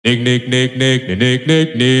Nickelodeon.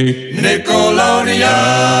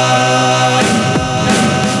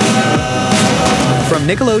 From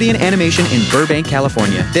Nickelodeon Animation in Burbank,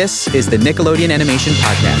 California, this is the Nickelodeon Animation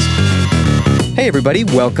Podcast. Hey everybody,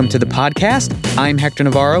 welcome to the podcast. I'm Hector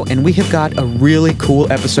Navarro, and we have got a really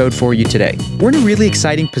cool episode for you today. We're in a really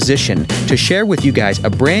exciting position to share with you guys a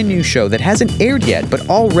brand new show that hasn't aired yet, but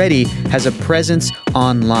already has a presence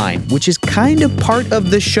online, which is kind of part of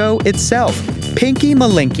the show itself. Pinky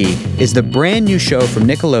Malinky is the brand new show from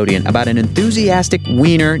Nickelodeon about an enthusiastic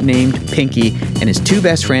wiener named Pinky and his two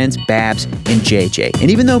best friends, Babs and JJ. And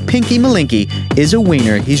even though Pinky Malinky is a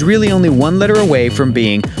wiener, he's really only one letter away from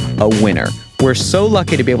being a winner. We're so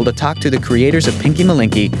lucky to be able to talk to the creators of Pinky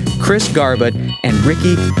Malinky, Chris Garbutt and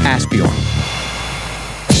Rikke Asbjoern.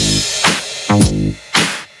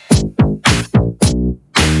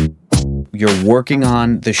 You're working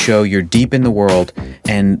on the show, you're deep in the world,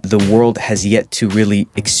 and the world has yet to really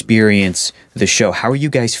experience the show. How are you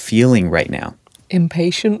guys feeling right now?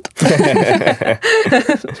 Impatient.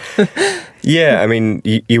 Yeah, I mean,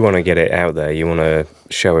 you want to get it out there. You want to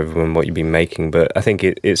show everyone what you've been making. But I think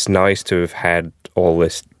it's nice to have had all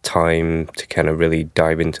this time to kind of really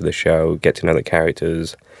dive into the show, get to know the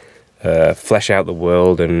characters, flesh out the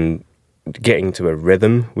world, and getting to a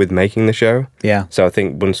rhythm with making the show. Yeah. So I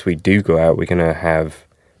think once we do go out, we're going to have,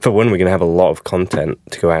 for one, we're going to have a lot of content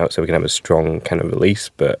to go out, so we can have a strong kind of release.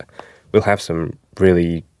 But we'll have some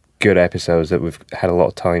really good episodes that we've had a lot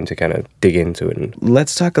of time to kind of dig into. And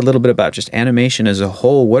let's talk a little bit about just animation as a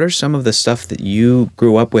whole. What are some of the stuff that you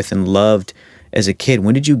grew up with and loved as a kid?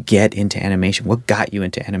 When did you get into animation? What got you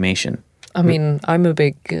into animation? I mean, I'm a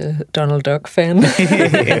big Donald Duck fan.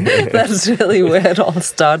 That's really where it all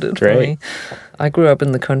started for me. I grew up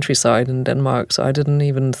in the countryside in Denmark, so I didn't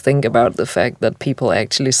even think about the fact that people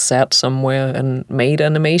actually sat somewhere and made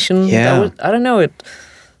animation. Yeah. I don't know,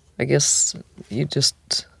 I guess you just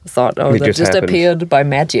thought, It that just happened. appeared by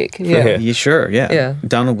magic. Yeah. Yeah, sure, yeah.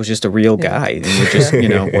 Donald was just a real guy. And we're just,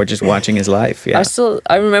 we're just watching his life. Yeah.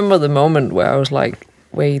 I remember the moment where I was like,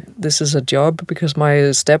 wait, this is a job? Because my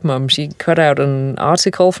stepmom, she cut out an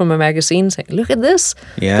article from a magazine saying, look at this.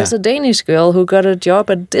 Yeah. There's a Danish girl who got a job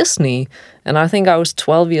at Disney. And I think I was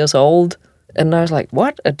 12 years old. And I was like,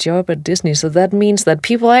 what? A job at Disney? So that means that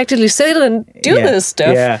people actually sit and do this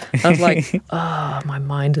stuff. Yeah. I was like, my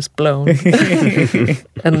mind is blown.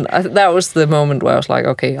 And that was the moment where I was like,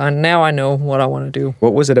 okay, now I know what I want to do.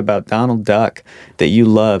 What was it about Donald Duck that you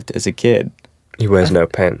loved as a kid? he wears no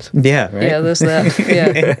pants. Yeah, right? Yeah, there's that.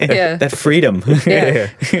 Yeah. That freedom. Yeah.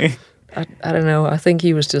 I don't know. I think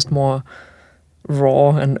he was just more raw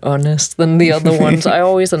and honest than the other ones.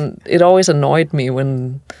 It always annoyed me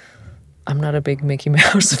when I'm not a big Mickey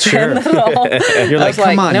Mouse fan at all. You're like,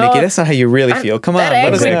 come on, no, Mickey, that's not how you really feel. Come on, that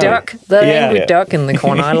let us angry know. duck, angry duck in the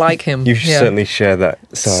corner. I like him. You certainly share that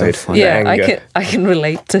side. So funny. Yeah, anger. I can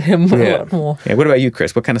relate to him a lot more. Yeah, what about you,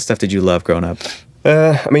 Chris? What kind of stuff did you love growing up?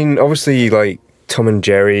 I mean, obviously, like Tom and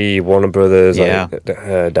Jerry, Warner Brothers, like,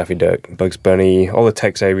 Daffy Duck, Bugs Bunny, all the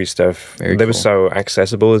Tex Avery stuff. They were so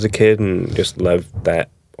accessible as a kid, and just loved that,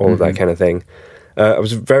 all of that kind of thing. I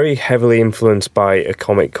was very heavily influenced by a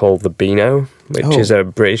comic called The Beano, which is a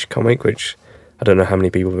British comic, which I don't know how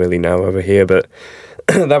many people really know over here, but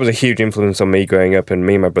that was a huge influence on me growing up, and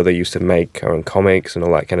me and my brother used to make our own comics and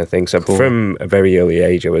all that kind of thing. So from a very early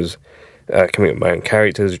age, I was coming up with my own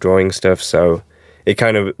characters, drawing stuff, so it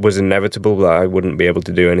kind of was inevitable that I wouldn't be able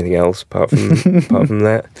to do anything else apart from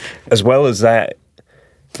that. As well as that,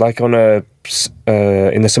 like on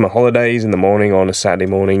in the summer holidays, in the morning, or on a Saturday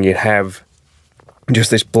morning, you'd have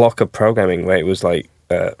just this block of programming where it was like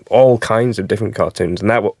all kinds of different cartoons,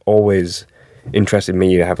 and that always interested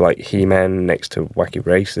me. You have like He-Man next to Wacky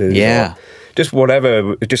Races, or just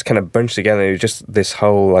whatever. It just kind of bunched together. It was just this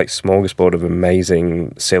whole like smorgasbord of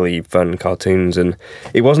amazing, silly, fun cartoons, and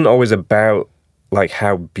it wasn't always about like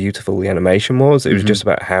how beautiful the animation was. It was just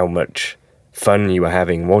about how much fun you were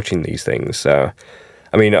having watching these things. So,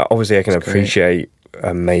 I mean, obviously, I can appreciate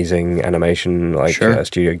amazing animation like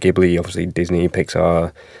Studio Ghibli, obviously Disney,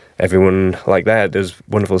 Pixar, everyone like that does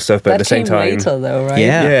wonderful stuff, but that at the same time later though, right?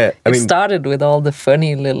 Yeah. I It mean, started with all the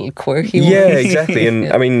funny little quirky ones. yeah, exactly.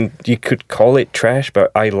 And I mean, you could call it trash,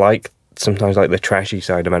 but I like sometimes like the trashy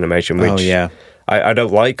side of animation, which I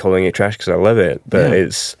don't like calling it trash because I love it, but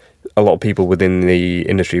it's a lot of people within the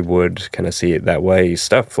industry would kind of see it that way.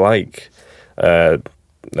 Stuff like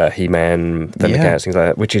He-Man, Thundercats, things like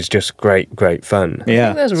that, which is just great fun. I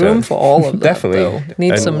think there's room for all of that, definitely. though. It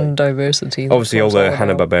needs some diversity. Obviously, all the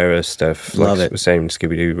Hanna-Barbera stuff, Love like it. the same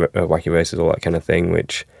Scooby-Doo, Wacky Races, all that kind of thing,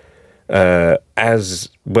 which, as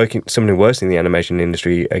somebody working in the animation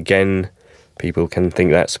industry, again, people can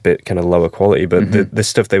think that's a bit kind of lower quality, but the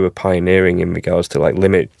stuff they were pioneering in regards to like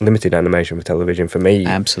limited animation for television, for me,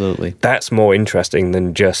 absolutely, that's more interesting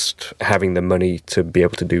than just having the money to be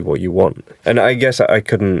able to do what you want. And I guess I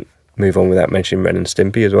couldn't move on without mentioning Ren and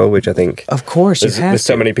Stimpy as well, which I think, of course, there's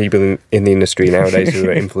so many people in the industry nowadays who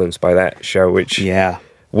are influenced by that show, which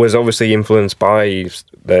was obviously influenced by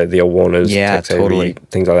the old Warners, totally,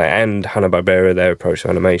 things like that, and Hanna-Barbera, their approach to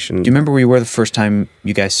animation. Do you remember where you were the first time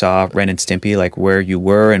you guys saw Ren and Stimpy, like where you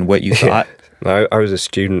were and what you thought? I was a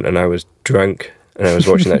student and I was drunk and I was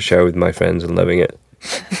watching that show with my friends and loving it.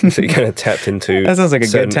 So you kind of tapped into that sounds like a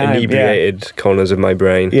good time. Inebriated corners of my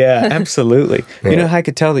brain. Yeah, absolutely. You know how I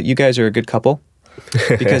could tell that you guys are a good couple?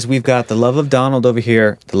 Because we've got the love of Donald over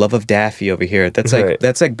here, the love of Daffy over here. That's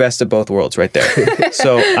like best of both worlds right there.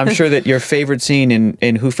 So I'm sure that your favorite scene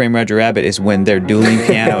in Who Framed Roger Rabbit is when they're dueling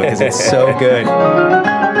piano, because it's so good.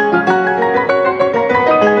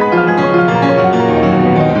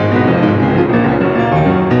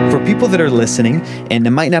 People that are listening and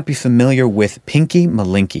that might not be familiar with Pinky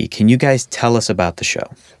Malinky, can you guys tell us about the show?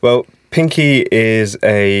 Well, Pinky is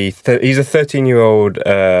he's a 13-year-old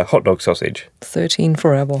hot dog sausage. 13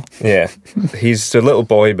 forever. Yeah. He's a little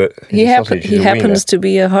boy, but he happens to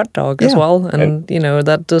be a hot dog as well. And you know,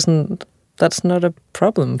 that's not a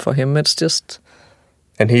problem for him. It's just...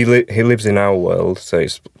 And he lives in our world, so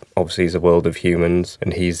it's obviously he's a world of humans,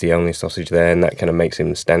 and he's the only sausage there, and that kind of makes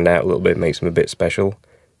him stand out a little bit, makes him a bit special.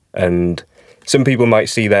 And some people might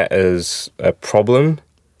see that as a problem,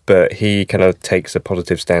 but he kind of takes a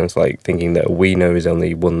positive stance, like thinking that a wiener is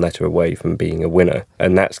only one letter away from being a winner.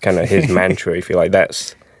 And that's kind of his mantra, if you like.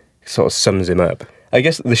 That's sort of sums him up. I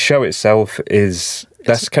guess the show itself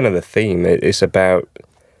that's kind of the theme. It's about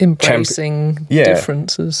embracing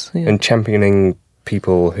differences. Yeah. And championing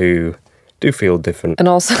people who do feel different. And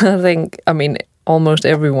also, I think, almost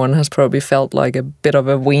everyone has probably felt like a bit of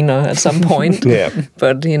a wiener at some point. Yeah.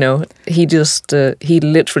 But, he just, he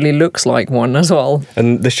literally looks like one as well.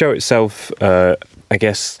 And the show itself, I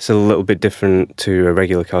guess, is a little bit different to a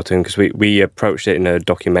regular cartoon because we approached it in a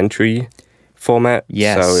documentary format.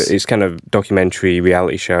 Yes. So it's kind of documentary,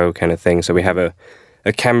 reality show kind of thing. So we have a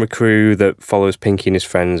camera crew that follows Pinky and his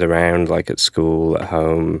friends around, like at school, at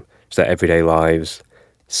home, so their everyday lives.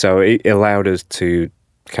 So it allowed us to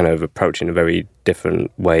kind of approach in a very different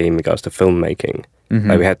way in regards to filmmaking.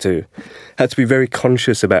 Like we had to be very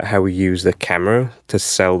conscious about how we use the camera to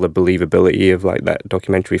sell the believability of like that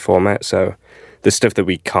documentary format. So the stuff that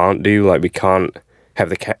we can't do, like we can't have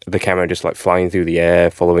the camera just like flying through the air,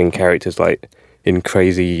 following characters like in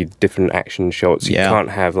crazy different action shots. You can't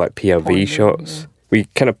have like POV shots. We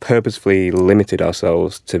kind of purposefully limited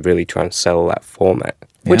ourselves to really try and sell that format.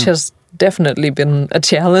 Which has definitely been a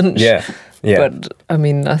challenge. Yeah. But,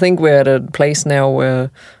 I think we're at a place now where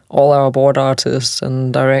all our board artists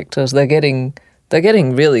and directors, they're getting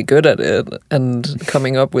really good at it and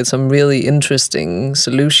coming up with some really interesting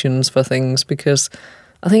solutions for things, because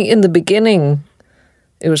I think in the beginning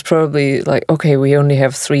it was probably like, okay, we only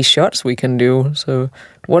have 3 shots we can do, so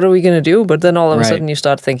what are we going to do? But then all of a sudden you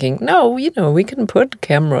start thinking, no, we can put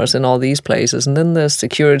cameras in all these places, and then there's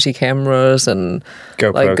security cameras and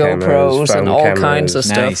GoPros and all kinds of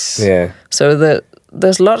stuff. Yeah. So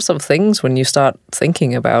there's lots of things when you start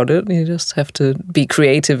thinking about it. You just have to be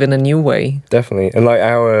creative in a new way. Definitely. And like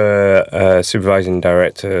our supervising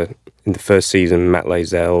director in the first season, Matt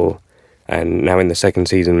Lazell, and now in the second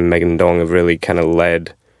season, Megan Dong, have really kind of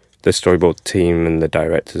led the storyboard team and the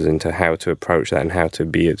directors into how to approach that and how to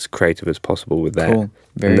be as creative as possible with that. Cool.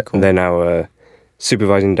 Very cool. And then our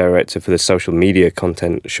supervising director for the social media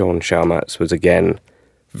content, Sean Sharmatz, was again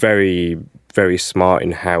very, very smart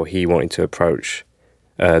in how he wanted to approach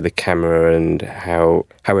the camera and how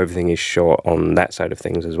everything is shot on that side of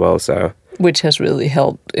things as well. So, which has really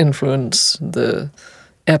helped influence the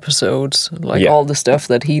episodes, all the stuff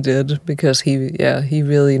that he did, because he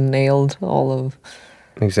really nailed all of.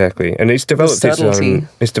 Exactly, and it's developed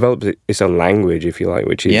its own language, if you like,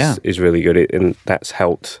 which is really good, and that's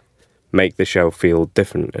helped make the show feel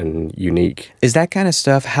different and unique. Is that kind of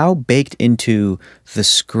stuff, how baked into the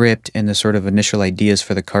script and the sort of initial ideas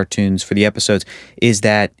for the cartoons, for the episodes, is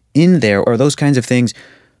that in there, or those kinds of things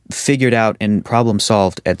figured out and problem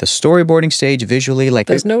solved at the storyboarding stage visually? Like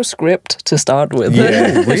there's no script to start with.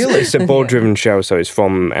 Yeah, really? It's a board-driven show, so it's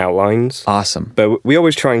from outlines. Awesome. But we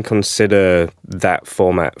always try and consider that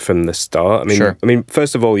format from the start. I mean,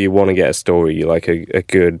 first of all, you want to get a story, like a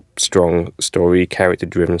good, strong story,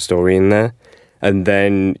 character-driven story in there. And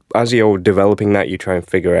then as you're developing that, you try and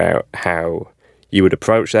figure out how you would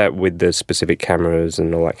approach that with the specific cameras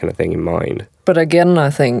and all that kind of thing in mind. But again, I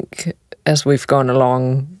think as we've gone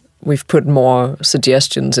along, we've put more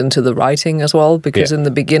suggestions into the writing as well, because in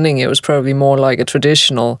the beginning it was probably more like a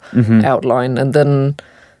traditional outline, and then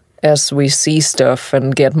as we see stuff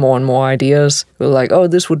and get more and more ideas, we're like, oh,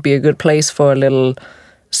 this would be a good place for a little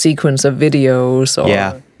sequence of videos,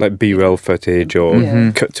 or like B-roll footage, or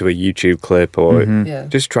cut to a YouTube clip, or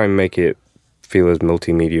just try and make it feel as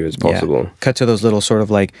multimedia as possible. Cut to those little sort of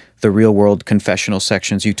like the real world confessional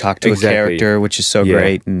sections. You talk to a character, which is so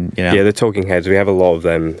great. And the talking heads, we have a lot of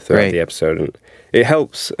them throughout the episode, and it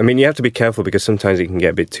helps. I mean, you have to be careful because sometimes it can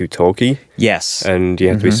get a bit too talky. Yes. And you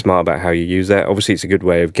have to be smart about how you use that. Obviously, it's a good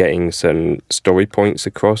way of getting some story points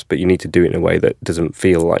across, but you need to do it in a way that doesn't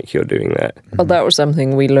feel like you're doing that. Well, that was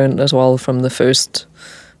something we learned as well from the first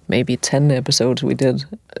maybe 10 episodes we did.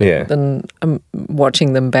 Yeah. Then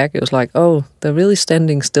watching them back, it was like, oh, they're really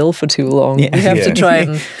standing still for too long. We have to try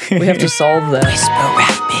and we have to solve that. Whisper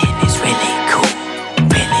rapping is really cool,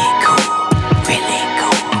 really cool, really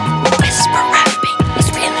cool. Whisper rapping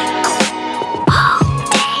is really cool all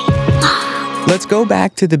day long. Let's go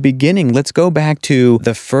back to the beginning. Let's go back to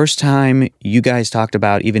the first time you guys talked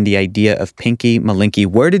about even the idea of Pinky Malinky.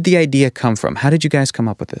 Where did the idea come from? How did you guys come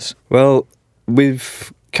up with this? Well,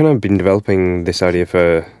 we've kind of been developing this idea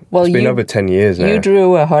for, it's been over 10 years now. You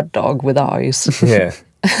drew a hot dog with eyes. Yeah.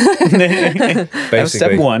 That was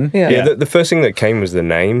step one. Yeah, the first thing that came was the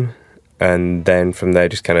name, and then from there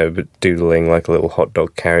just kind of doodling like a little hot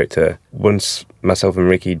dog character. Once myself and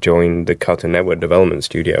Rikke joined the Cartoon Network development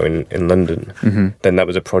studio in London, then that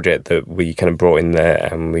was a project that we kind of brought in there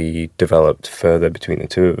and we developed further between the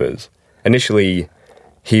two of us. Initially,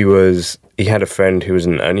 he had a friend who was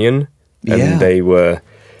an onion, and they were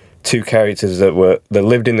two characters that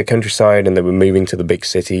lived in the countryside and they were moving to the big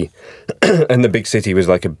city, and the big city was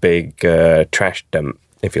like a big trash dump,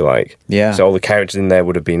 if you like. Yeah. So all the characters in there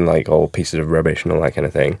would have been like all pieces of rubbish and all that kind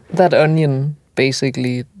of thing. That onion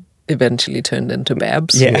basically eventually turned into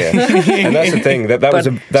Babs. Yeah. And that's the thing.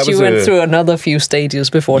 She went through another few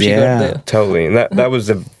stages before she got there. Totally. And that was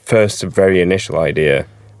the first very initial idea,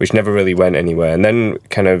 which never really went anywhere, and then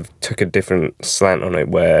kind of took a different slant on it,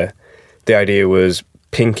 where the idea was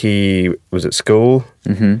Pinky was at school,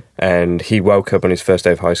 and he woke up on his first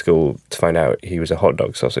day of high school to find out he was a hot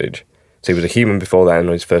dog sausage. So he was a human before that, and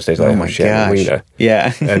on his first day, he's like, oh shit, I'm a wiener.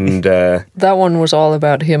 Yeah. And that one was all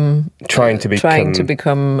about him trying to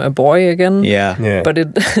become a boy again. Yeah. But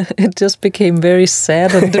it just became very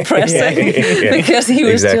sad and depressing because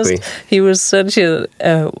he was such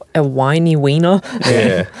a whiny wiener.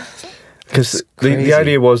 Yeah. Because the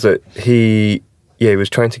idea was that he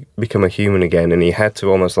was trying to become a human again, and he had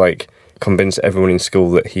to almost like convince everyone in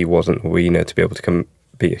school that he wasn't a wiener to be able to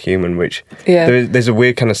be a human, which there's a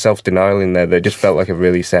weird kind of self-denial in there that just felt like a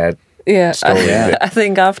really sad story. I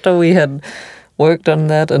think after we had worked on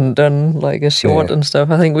that and done like a short and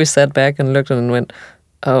stuff, I think we sat back and looked and went,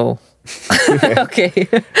 oh, okay.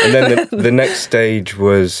 And then the next stage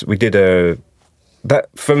was we did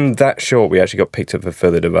from that short we actually got picked up for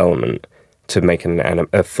further development to make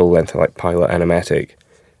a full-length like pilot animatic,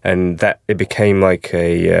 and that it became like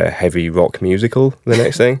a heavy rock musical the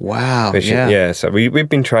next thing. Wow. So we've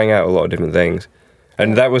been trying out a lot of different things,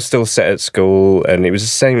 and that was still set at school, and it was the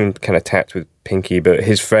same kind of tact with Pinky, but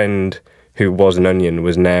his friend who was an onion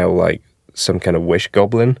was now like some kind of wish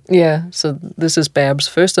goblin. Yeah, so this is Babs.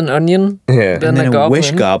 First an onion, then a goblin.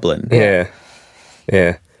 Wish goblin. Yeah.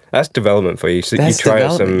 That's development for you. So you try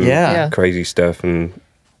out some crazy stuff and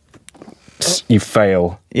you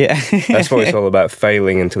fail. Yeah. That's what it's all about,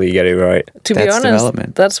 failing until you get it right. To be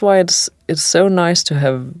honest, that's why it's so nice to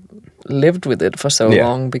have lived with it for so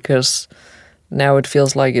long, because now it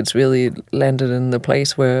feels like it's really landed in the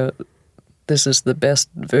place where this is the best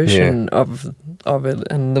version of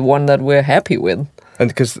it, and the one that we're happy with. And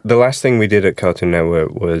because the last thing we did at Cartoon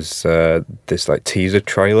Network was this like teaser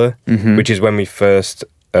trailer, which is when we first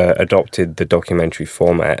adopted the documentary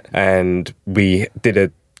format, and we did a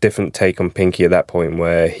different take on Pinky at that point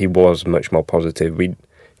where he was much more positive. We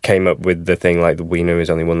came up with the thing like the wiener is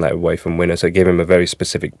only one letter away from winner, so it gave him a very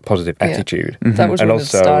specific positive attitude. That was when it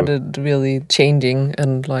started really changing,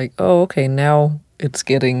 and like, oh, okay, now it's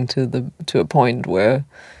getting to a point where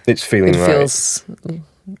it's feeling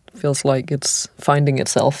feels like it's finding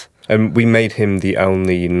itself. And we made him the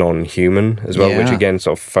only non-human as well, which again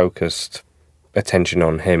sort of focused attention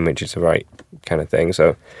on him, which is the right kind of thing.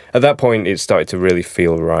 So at that point it started to really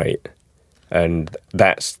feel right, and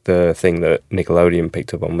that's the thing that Nickelodeon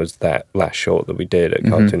picked up on, was that last short that we did at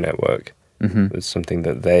Cartoon Network. It was something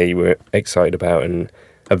that they were excited about, and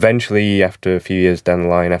eventually after a few years down the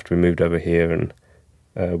line, after we moved over here and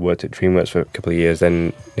worked at DreamWorks for a couple of years,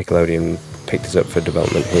 then Nickelodeon picked us up for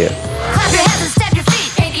development here. Clap your hands and stamp your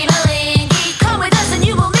feet, Pinky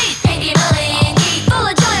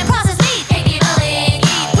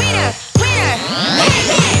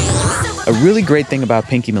really great thing about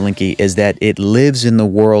Pinky Malinky is that it lives in the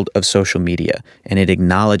world of social media and it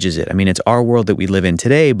acknowledges it. I mean, it's our world that we live in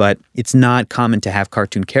today, but it's not common to have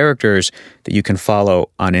cartoon characters that you can follow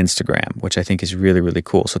on Instagram, which I think is really, really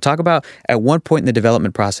cool. So talk about, at one point in the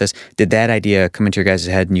development process, did that idea come into your guys'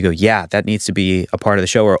 head and you go, yeah, that needs to be a part of the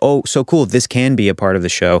show, or, oh, so cool, this can be a part of the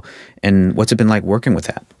show, and what's it been like working with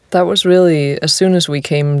that? That was really, as soon as we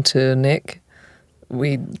came to Nick,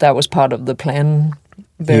 that was part of the plan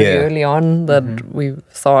very early on, that we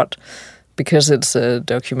thought, because it's a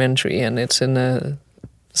documentary and it's in a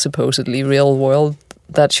supposedly real world,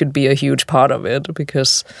 that should be a huge part of it,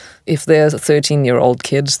 because if they're 13-year-old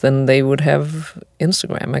kids, then they would have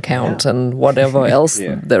Instagram accounts and whatever else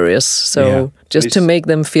there is. So just to make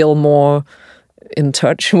them feel more in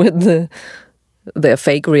touch with their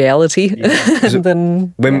fake reality.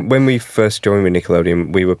 Then when we first joined with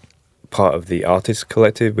Nickelodeon, we were part of the Artists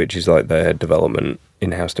Collective, which is like their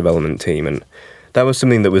in-house development team, and that was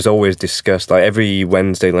something that was always discussed. Like every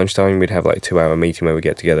Wednesday lunchtime, we'd have like a 2-hour meeting where we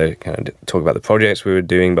get together, kind of talk about the projects we were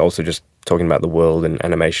doing, but also just talking about the world and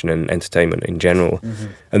animation and entertainment in general.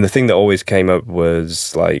 And the thing that always came up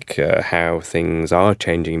was like how things are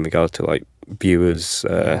changing in regards to like viewers'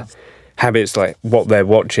 habits, like what they're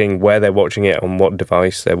watching, where they're watching it, on what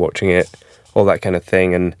device they're watching it, all that kind of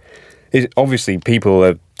thing. And obviously people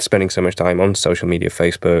are spending so much time on social media,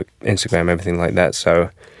 Facebook, Instagram, everything like that. So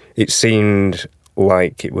it seemed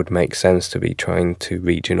like it would make sense to be trying to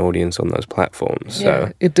reach an audience on those platforms. Yeah,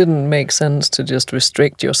 so it didn't make sense to just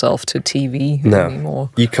restrict yourself to TV anymore.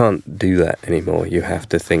 You can't do that anymore. You have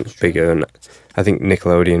to think bigger, and I think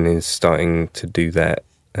Nickelodeon is starting to do that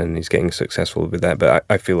and is getting successful with that. But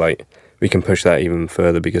I feel like we can push that even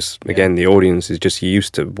further because, again, the audience is just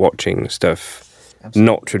used to watching stuff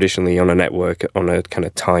not traditionally on a network, on a kind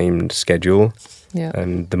of timed schedule. Yeah.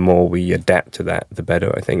 And the more we adapt to that, the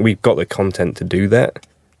better, I think. We've got the content to do that,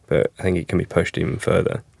 but I think it can be pushed even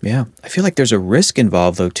further. Yeah. I feel like there's a risk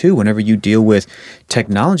involved, though, too, whenever you deal with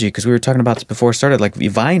technology, because we were talking about this before it started, like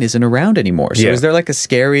Vine isn't around anymore. So is there like a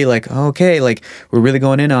scary, like, oh, okay, like we're really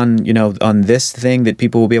going in on, on this thing that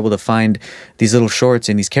people will be able to find these little shorts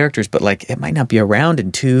and these characters, but like it might not be around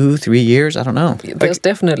in 2-3 years. I don't know. There's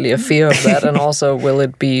definitely a fear of that. And also, will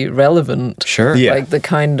it be relevant? Sure. Yeah. Like the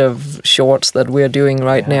kind of shorts that we're doing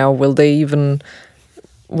right now, will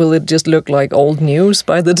it just look like old news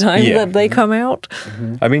by the time that they come out?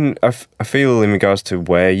 I mean, I feel in regards to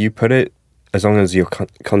where you put it, as long as your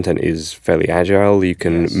content is fairly agile, you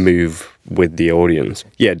can move with the audience.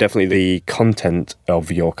 Yeah, definitely the content of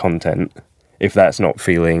your content, if that's not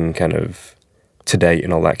feeling kind of to date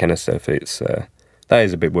and all that kind of stuff, it's that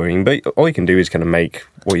is a bit worrying. But all you can do is kind of make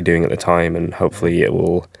what you're doing at the time, and hopefully it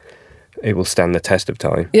will stand the test of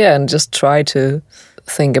time. Yeah, and just try to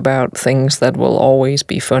think about things that will always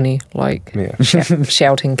be funny, like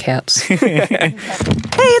shouting cats. Hey,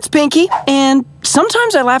 it's Pinky, and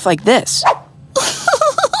sometimes I laugh like this.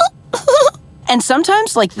 And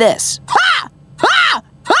sometimes like this. Ha! Ha!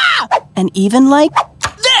 Ha! And even like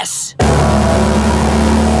this!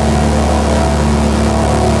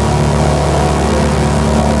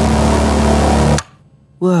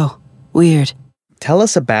 Whoa, weird. Tell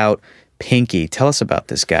us about Pinky. Tell us about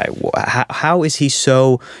this guy. How is he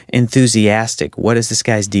so enthusiastic? What is this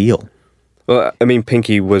guy's deal? Well, I mean,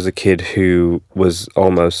 Pinky was a kid who was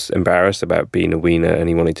almost embarrassed about being a wiener, and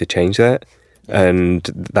he wanted to change that. And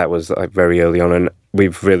that was like very early on, and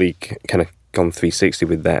we've really kind of gone 360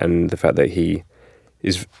 with that, and the fact that he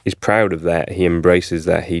is proud of that, he embraces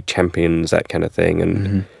that, he champions that kind of thing.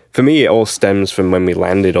 And for me, it all stems from when we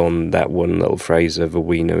landed on that one little phrase of a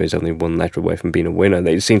wiener is only one letter away from being a winner.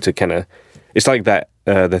 They seem to kind of, it's like that,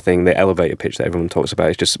 the elevator pitch that everyone talks about.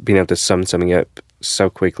 It's just being able to sum something up so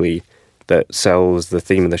quickly that sells the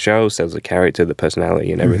theme of the show, sells the character, the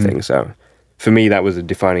personality, and everything. So for me, that was a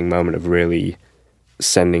defining moment of really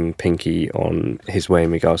sending Pinky on his way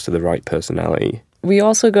in regards to the right personality. We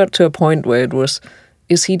also got to a point where it was,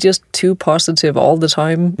 is he just too positive all the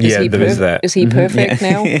time? There is that. Is he perfect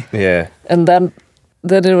now? Yeah. And then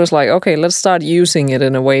it was like, okay, let's start using it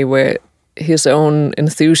in a way where his own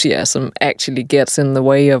enthusiasm actually gets in the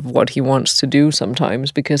way of what he wants to do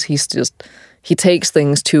sometimes, because he takes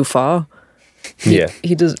things too far. He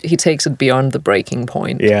takes it beyond the breaking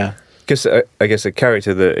point. Yeah. Because I guess a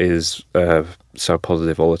character that is so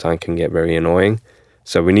positive all the time can get very annoying.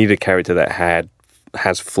 So we need a character that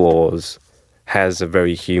has flaws, has a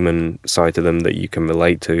very human side to them that you can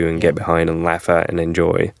relate to and get behind and laugh at and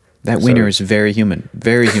enjoy. That wiener is very human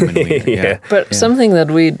wiener. Yeah. But something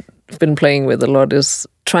that we've been playing with a lot is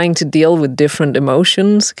trying to deal with different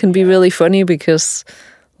emotions can be really funny, because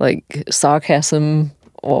like sarcasm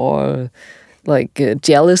or like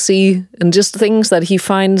jealousy, and just things that he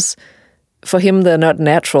finds, for him, they're not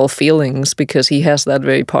natural feelings because he has that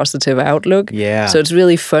very positive outlook. Yeah. So it's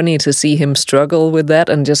really funny to see him struggle with that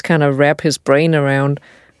and just kind of wrap his brain around,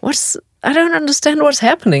 I don't understand what's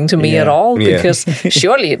happening to me at all, because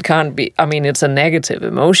surely it can't be. I mean, it's a negative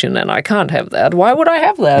emotion and I can't have that. Why would I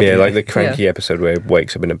have that? Yeah, like the cranky episode where he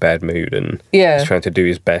wakes up in a bad mood and he's trying to do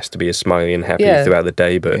his best to be as smiley and happy throughout the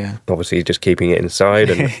day, but obviously he's just keeping it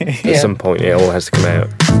inside, and at some point it all has to come out.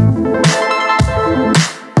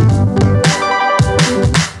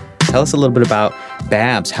 Tell us a little bit about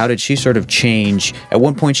Babs. How did she sort of change? At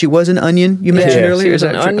one point she was an onion, you mentioned earlier. She was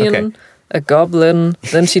an onion. Okay. A goblin,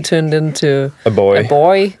 then she turned into a boy,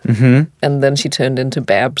 mm-hmm. and then she turned into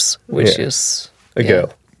Babs, which is a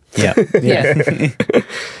girl. Yeah.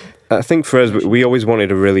 I think for us, we always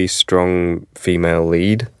wanted a really strong female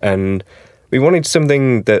lead, and we wanted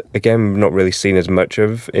something that, again, not really seen as much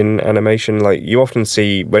of in animation. Like, you often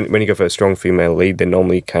see, when you go for a strong female lead, they're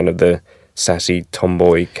normally kind of the sassy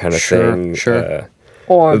tomboy kind of thing. Sure.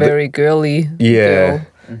 Or a very girly girl.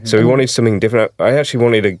 Mm-hmm. So we wanted something different. I actually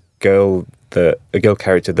wanted a girl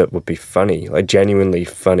character that would be funny, like genuinely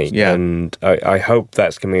funny. Yeah. And I hope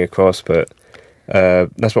that's coming across, but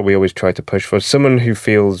that's what we always try to push for. Someone who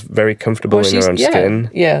feels very comfortable in her own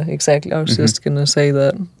skin. Yeah, exactly. I was just going to say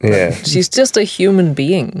that. Yeah. She's just a human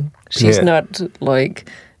being. She's not like...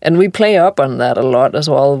 And we play up on that a lot as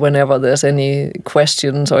well whenever there's any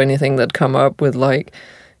questions or anything that come up with, like,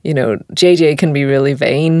 you know, JJ can be really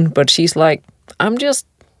vain, but she's like, I'm just...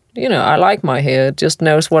 You know, I like my hair. It just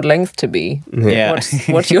knows what length to be. Yeah. What's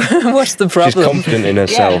the problem? She's confident in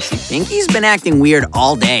herself. Pinky's been acting weird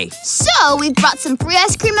all day. So we brought some free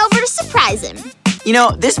ice cream over to surprise him. You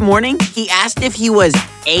know, this morning, he asked if he was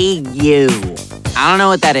A-U. I don't know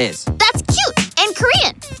what that is. That's cute in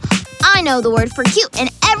Korean. I know the word for cute in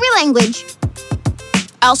every language.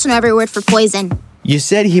 I also know every word for poison. You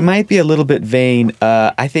said he might be a little bit vain.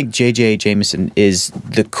 I think J.J. Jameson is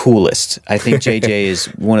the coolest. I think J.J. is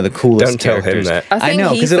one of the coolest characters. Don't tell him that. I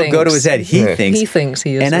know, because it'll go to his head. He thinks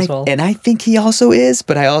he is as well. And I think he also is,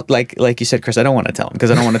 but like you said, Chris, I don't want to tell him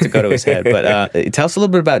because I don't want it to go to his head. But tell us a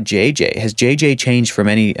little bit about J.J. Has J.J. changed from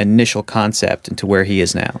any initial concept into where he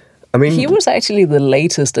is now? I mean, he was actually the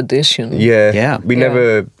latest addition. Yeah. We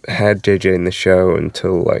never had JJ in the show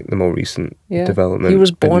until like the more recent development. He was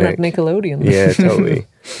born at Nickelodeon. Yeah, totally.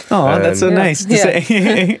 Oh, that's so nice to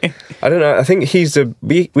say. I don't know. I think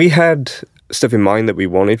we had stuff in mind that we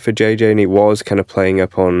wanted for JJ, and he was kind of playing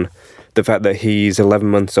up on the fact that he's 11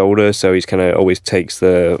 months older, so he's kind of always takes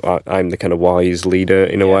the I'm the kind of wise leader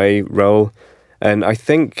in a way role. And I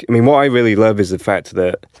mean, what I really love is the fact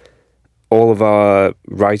that all of our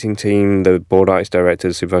writing team, the board arts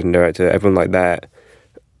director, supervising director, everyone like that,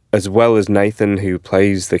 as well as Nathan, who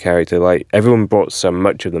plays the character, like, everyone brought so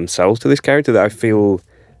much of themselves to this character that I feel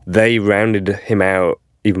they rounded him out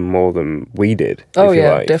even more than we did. Oh,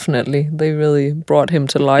 yeah, definitely. They really brought him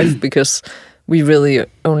to life because we really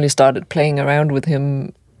only started playing around with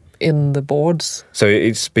him in the boards. So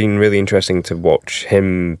it's been really interesting to watch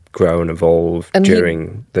him grow and evolve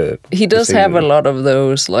during the He does season. have a lot of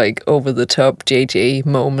those like over-the-top JJ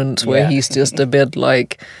moments where he's just a bit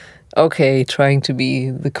like, okay, trying to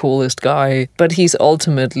be the coolest guy, but he's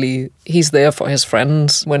there for his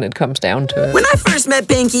friends when it comes down to it. When I first met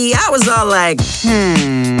Pinky, I was all like,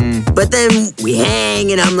 But then we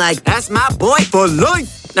hang and I'm like, that's my boy for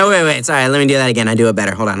life. No, wait, sorry, let me do that again. I do it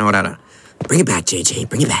better. Hold on. Bring it back, JJ.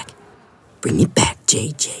 Bring it back. Bring it back,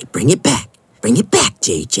 JJ. Bring it back. Bring it back,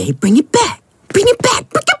 JJ. Bring it back. Bring it back.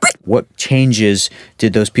 What changes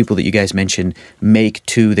did those people that you guys mentioned make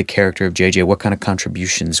to the character of JJ? What kind of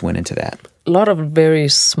contributions went into that? A lot of very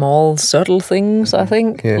small, subtle things, I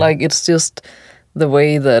think. Yeah. Like, it's just the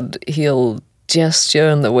way that he'll gesture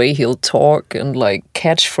and the way he'll talk and like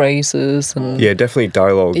catchphrases and definitely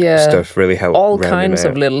dialogue stuff really helped. All kinds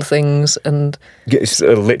of little things, and it's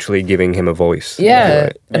literally giving him a voice.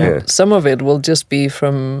 And some of it will just be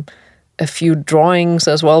from a few drawings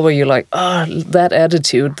as well, where you're like, that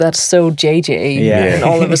attitude, that's so JJ. And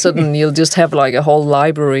all of a sudden you'll just have like a whole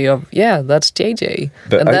library of that's JJ.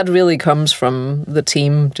 But that really comes from the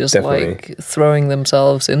team just like throwing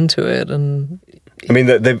themselves into it. And I mean,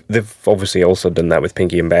 they've obviously also done that with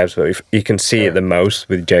Pinky and Babs, but you can see it the most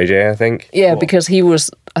with JJ, I think. Yeah, because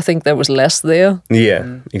I think there was less there.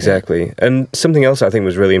 Yeah, exactly. And something else I think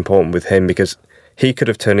was really important with him, because he could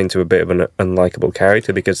have turned into a bit of an unlikable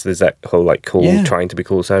character, because there's that whole like cool, trying to be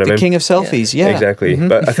cool side of him. The king of selfies, Exactly. Mm-hmm.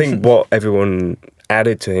 But I think what everyone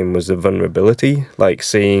added to him was the vulnerability, like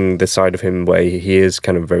seeing the side of him where he is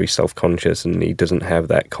kind of very self-conscious and he doesn't have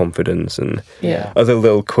that confidence, and other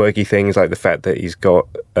little quirky things like the fact that he's got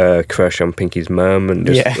a crush on Pinky's mum and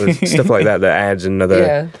just stuff like that adds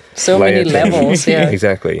another so many levels.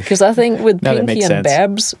 Exactly. Because I think with Pinky and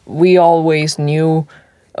Babs, we always knew,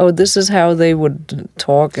 oh, this is how they would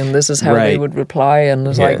talk and this is how they would reply, and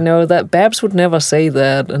it's like, no, that Babs would never say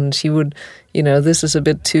that, and she would, this is a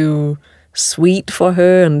bit too sweet for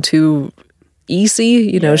her and too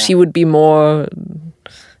easy. She would be more,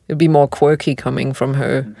 it'd be more quirky coming from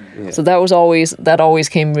her. So that always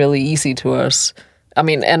came really easy to us. I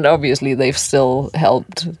mean, and obviously they've still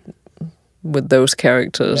helped with those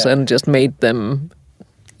characters and just made them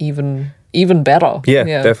even better.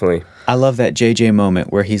 Yeah, definitely. I love that JJ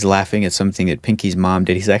moment where he's laughing at something that Pinky's mom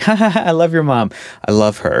did. He's like, ha, ha, ha, I love your mom. I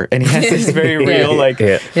love her. And he has this very real,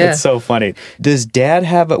 it's so funny. Does Dad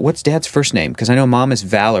have what's Dad's first name? Because I know Mom is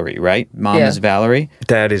Valerie, right? Mom is Valerie.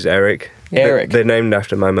 Dad is Eric. Eric. They're named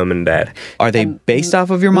after my mum and dad. Are they based off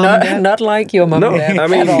of your mom and dad? Not like your mum and dad I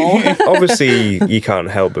mean, at all. Obviously, you can't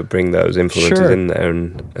help but bring those influences in there.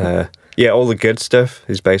 And all the good stuff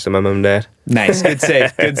is based on my mum and dad. Nice. Good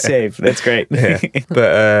save. Good save. That's great.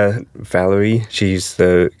 But Valerie, she's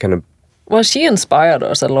the kind of... Well, she inspired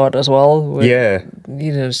us a lot as well. With, yeah.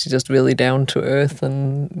 She's just really down to earth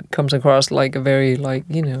and comes across like a very,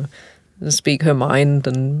 speak her mind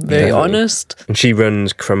and very honest. And she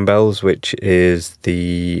runs Crumbles, which is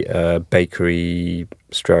the bakery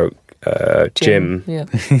stroke gym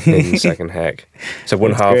in Second Hack. So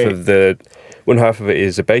one half of it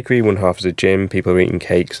is a bakery, one half is a gym. People are eating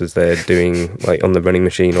cakes as they're doing on the running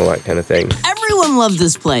machine, all that kind of thing. Everyone loves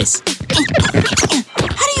this place.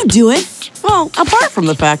 How do you do it? Well, apart from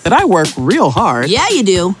the fact that I work real hard. Yeah, you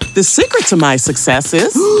do. The secret to my success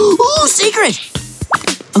is... Ooh, secret!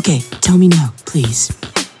 Okay, tell me now, please.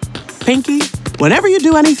 Pinky, whenever you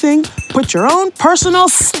do anything, put your own personal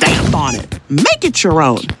stamp on it. Make it your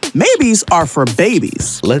own. Maybes are for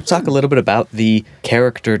babies. Let's talk a little bit about the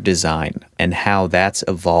character design and how that's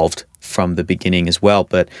evolved from the beginning as well.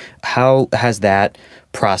 But how has that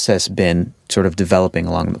process been sort of developing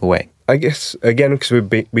along the way? I guess, again, because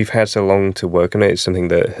we've had so long to work on it, it's something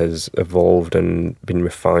that has evolved and been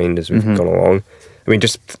refined as we've gone along. I mean,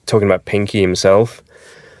 just talking about Pinky himself...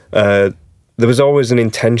 there was always an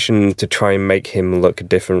intention to try and make him look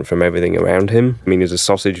different from everything around him. I mean, he's a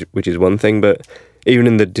sausage, which is one thing, but even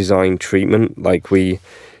in the design treatment,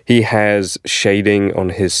 he has shading on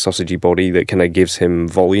his sausagey body that kind of gives him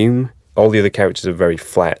volume. All the other characters are very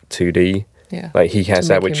flat 2D. Yeah. He has to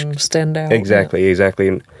that, make which him stand out. Exactly.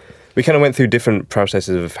 And we kind of went through different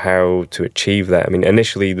processes of how to achieve that. I mean,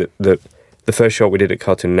 initially, the first shot we did at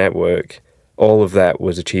Cartoon Network, all of that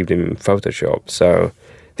was achieved in Photoshop. So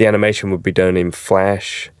the animation would be done in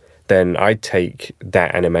Flash. Then I'd take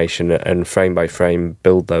that animation and frame by frame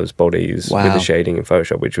build those bodies with the shading in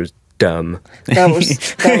Photoshop, which was dumb. That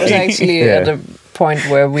was actually at a point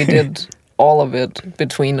where we did all of it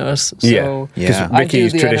between us. So because Rikke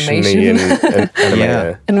is traditionally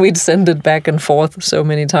an and we'd send it back and forth so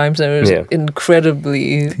many times, and it was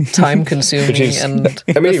incredibly time consuming, and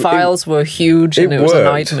the files were huge, and it was a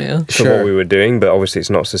nightmare for what we were doing. But obviously, it's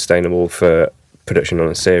not sustainable for production on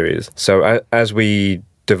a series. So as we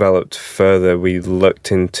developed further, we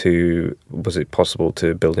looked into, was it possible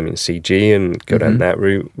to build him in CG and go down that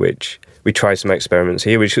route, which we tried some experiments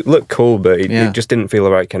here, which looked cool, but it just didn't feel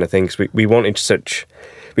the right kind of thing, because we wanted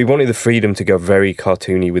the freedom to go very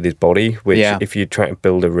cartoony with his body, which if you try to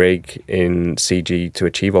build a rig in CG to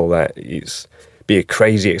achieve all that, it's be a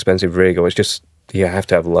crazy expensive rig, or it's just, you have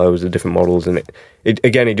to have loads of different models, and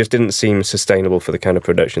it just didn't seem sustainable for the kind of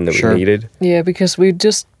production that we needed. Yeah, because we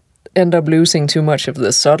just end up losing too much of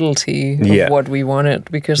the subtlety of what we wanted,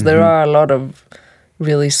 because there are a lot of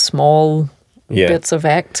really small bits of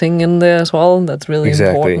acting in there as well. That's really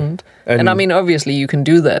important. And I mean, obviously you can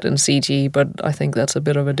do that in CG, but I think that's a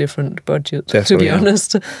bit of a different budget, to be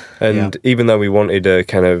honest. And even though we wanted a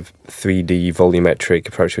kind of 3D volumetric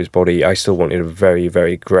approach to his body, I still wanted a very,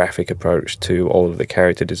 very graphic approach to all of the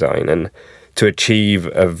character design. And to achieve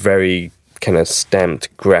a very kind of stamped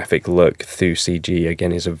graphic look through CG,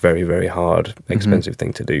 again, is a very, very hard, expensive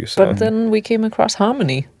thing to do. So. But then we came across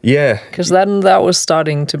Harmony. Yeah. Because then that was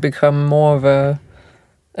starting to become more of a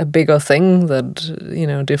bigger thing,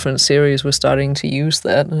 that, different series were starting to use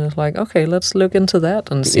that. And it's like, okay, let's look into that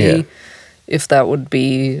and see if that would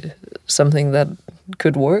be something that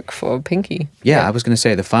could work for Pinky. Yeah, I was going to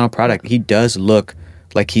say, the final product, he does look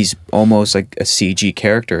like he's almost like a CG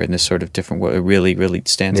character in this sort of different way. It really, really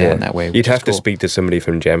stands out in that way. You'd have to speak to somebody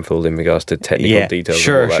from Jamfield in regards to technical details.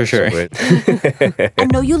 Sure. I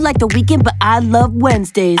know you like the weekend, but I love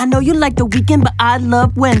Wednesdays. I know you like the weekend, but I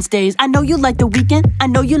love Wednesdays. I know you like the weekend. I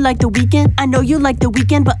know you like the weekend. I know you like the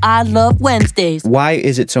weekend, but I love Wednesdays. Why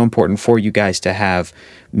is it so important for you guys to have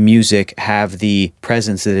music have the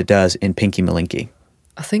presence that it does in Pinky Malinky?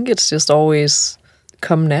 I think it's just always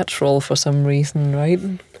come natural for some reason, right?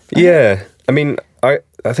 Yeah. I mean, I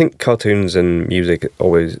think cartoons and music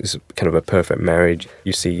always is kind of a perfect marriage.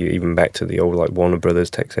 You see, even back to the old like Warner Brothers,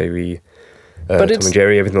 Tex Avery, Tom and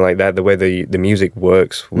Jerry, everything like that. The way the music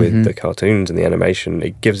works with the cartoons and the animation,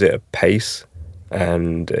 it gives it a pace.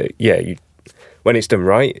 And when it's done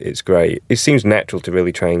right, it's great. It seems natural to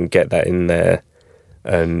really try and get that in there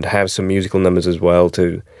and have some musical numbers as well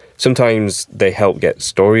to... Sometimes they help get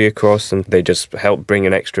story across and they just help bring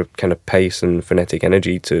an extra kind of pace and frenetic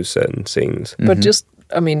energy to certain scenes. But just,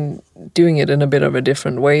 I mean, doing it in a bit of a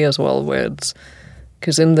different way as well, where it's...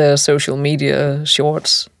 Because in the social media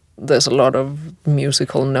shorts, there's a lot of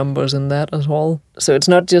musical numbers in that as well. So it's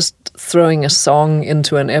not just throwing a song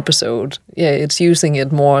into an episode. Yeah, it's using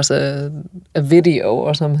it more as a video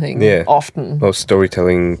or something often. Or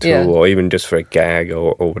storytelling tool or even just for a gag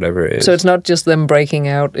or whatever it is. So it's not just them breaking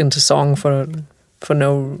out into song for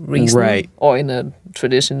no reason. Right. Or in a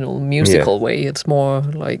traditional musical way. It's more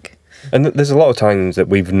like... And there's a lot of times that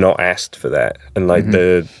we've not asked for that. And like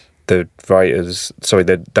the directors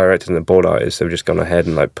and the board artists have just gone ahead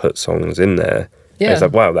and like put songs in there. Yeah. And it's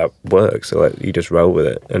like, wow, that works. So like, you just roll with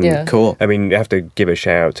it. And cool. I mean, you have to give a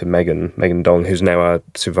shout out to Megan Dong, who's now our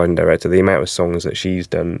supervising director. The amount of songs that she's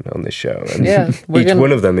done on this show, and each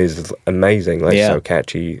one of them is amazing. Like so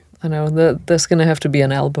catchy. I know there's gonna have to be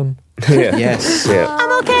an album. Yes.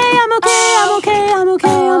 I'm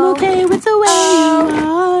okay with the way you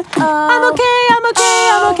are. I'm okay.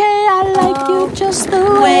 I like you just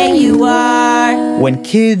the way you are. When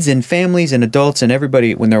kids and families and adults and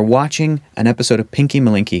everybody, when they're watching an episode of Pinky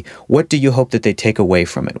Malinky, what do you hope that they take away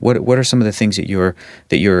from it? What are some of the things that you're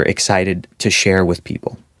excited to share with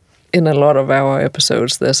people? In a lot of our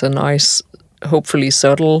episodes, there's a nice, hopefully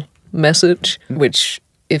subtle message, which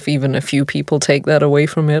if even a few people take that away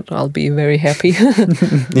from it, I'll be very happy.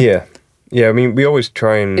 Yeah, I mean, we always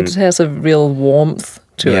try and... It has a real warmth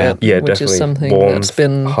to it, which definitely. is something warmth, that's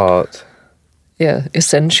been... heart. Yeah,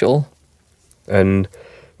 essential. And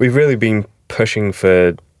we've really been pushing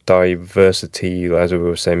for diversity, as we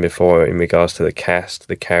were saying before, in regards to the cast,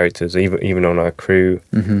 the characters, even on our crew.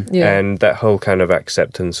 And that whole kind of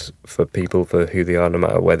acceptance for people for who they are, no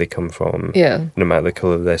matter where they come from, no matter the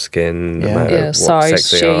colour of their skin, no matter what size, sex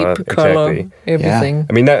shape, they are. colour, everything.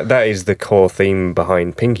 I mean, that is the core theme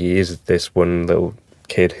behind Pinky, is this one little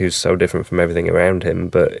kid who's so different from everything around him,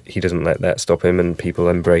 but he doesn't let that stop him, and people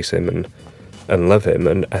embrace him and love him.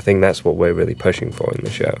 And I think that's what we're really pushing for in the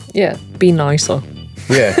show. Yeah, be nicer.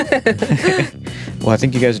 Yeah. Well, I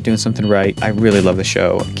think you guys are doing something right. I really love the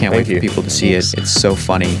show. I can't wait for people to see it. It's so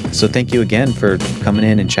funny. So thank you again for coming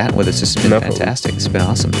in and chatting with us. This has been fantastic. It's been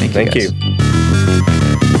awesome. Thank you.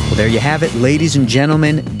 Well, there you have it, ladies and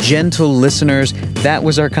gentlemen, gentle listeners. That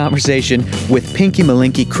was our conversation with Pinky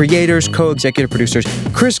Malinky creators, co-executive producers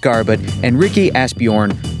Chris Garbutt and Rikke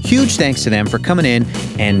Asbjoern. Huge thanks to them for coming in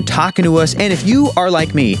and talking to us. And if you are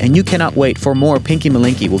like me and you cannot wait for more Pinky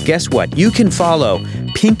Malinky, well, guess what? You can follow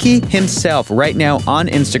Pinky himself right now on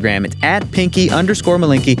Instagram. It's at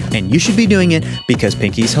Pinky_Malinky, and you should be doing it because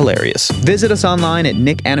Pinky's hilarious. Visit us online at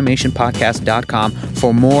nickanimationpodcast.com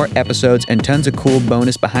for more episodes and tons of cool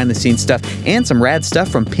bonus behind-the-scenes stuff and some rad stuff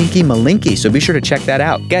from Pinky Malinky, so be sure to check that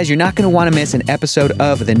out. Guys, you're not going to want to miss an episode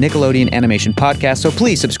of the Nickelodeon Animation Podcast, so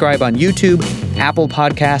please subscribe on YouTube, Apple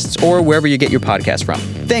Podcasts, or wherever you get your podcasts from.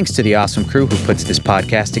 Thanks to the awesome crew who puts this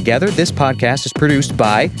podcast together. This podcast is produced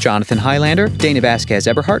by Jonathan Highlander, Dana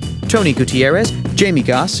Vasquez-Eberhardt, Tony Gutierrez, Jamie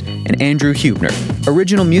Goss, and Andrew Hubner.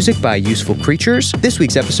 Original music by Useful Creatures. This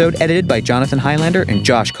week's episode edited by Jonathan Highlander and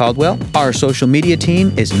Josh Caldwell. Our social media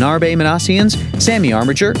team is Narbe Manassians, Sammy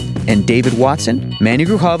Armiger, and David Watson. Manny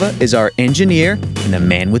Gruhava is our engineer and the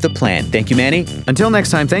man with a plan. Thank you, Manny. Until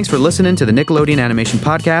next time, thanks for listening to the Nickelodeon Animation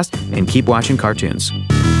Podcast, and keep watching cartoons.